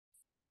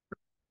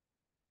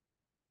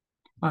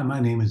Hi,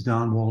 my name is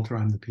Don Walter.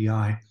 I'm the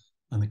PI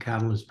on the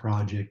Catalyst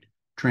project,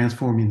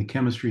 transforming the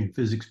chemistry and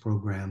physics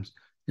programs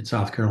at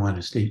South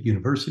Carolina State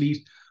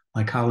Universities.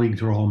 My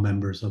colleagues are all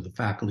members of the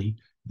faculty,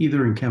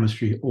 either in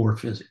chemistry or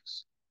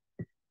physics.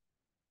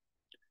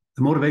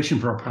 The motivation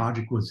for our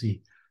project was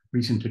the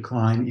recent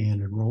decline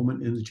in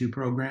enrollment in the two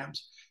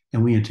programs,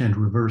 and we intend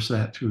to reverse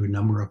that through a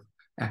number of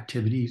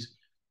activities,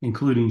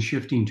 including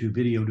shifting to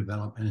video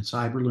development and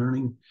cyber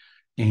learning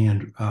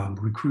and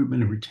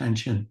recruitment and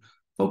retention,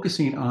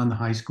 focusing on the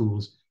high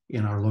schools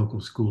in our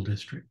local school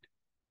district.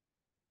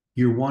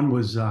 Year one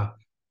was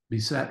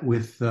beset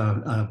with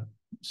a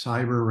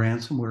cyber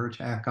ransomware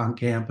attack on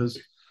campus,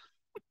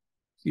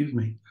 excuse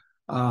me,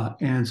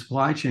 and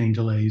supply chain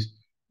delays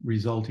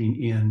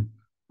resulting in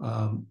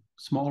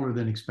smaller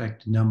than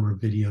expected number of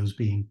videos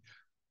being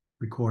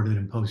recorded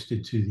and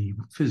posted to the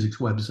physics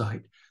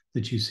website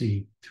that you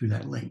see through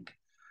that link.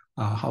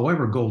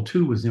 However, goal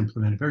two was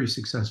implemented very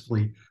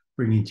successfully,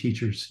 bringing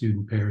teachers,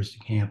 student pairs to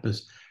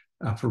campus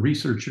for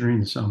research during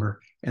the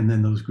summer. And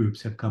then those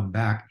groups have come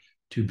back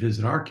to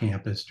visit our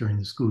campus during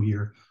the school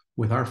year,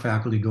 with our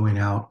faculty going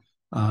out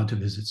to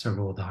visit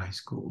several of the high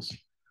schools.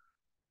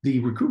 The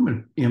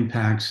recruitment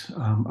impacts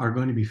are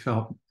going to be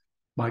felt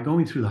by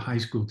going through the high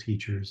school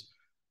teachers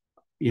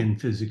in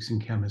physics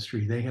and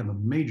chemistry. They have a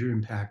major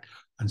impact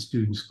on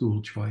student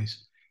school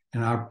choice.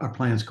 And our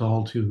plans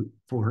call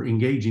for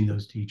engaging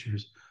those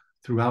teachers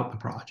throughout the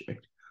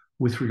project.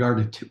 With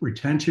regard to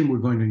retention, we're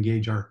going to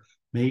engage our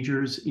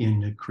majors in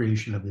the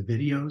creation of the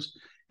videos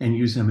and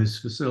use them as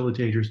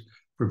facilitators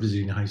for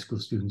visiting high school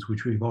students,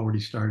 which we've already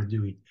started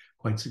doing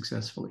quite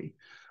successfully.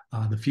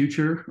 The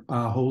future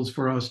holds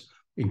for us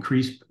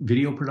increased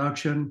video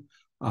production,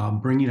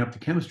 bringing up the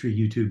chemistry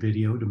YouTube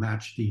video to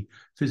match the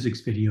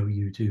physics video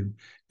YouTube,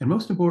 and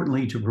most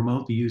importantly, to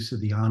promote the use of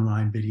the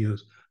online videos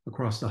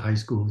across the high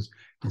schools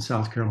in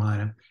South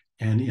Carolina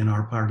and in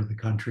our part of the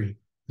country,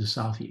 the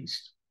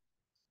Southeast.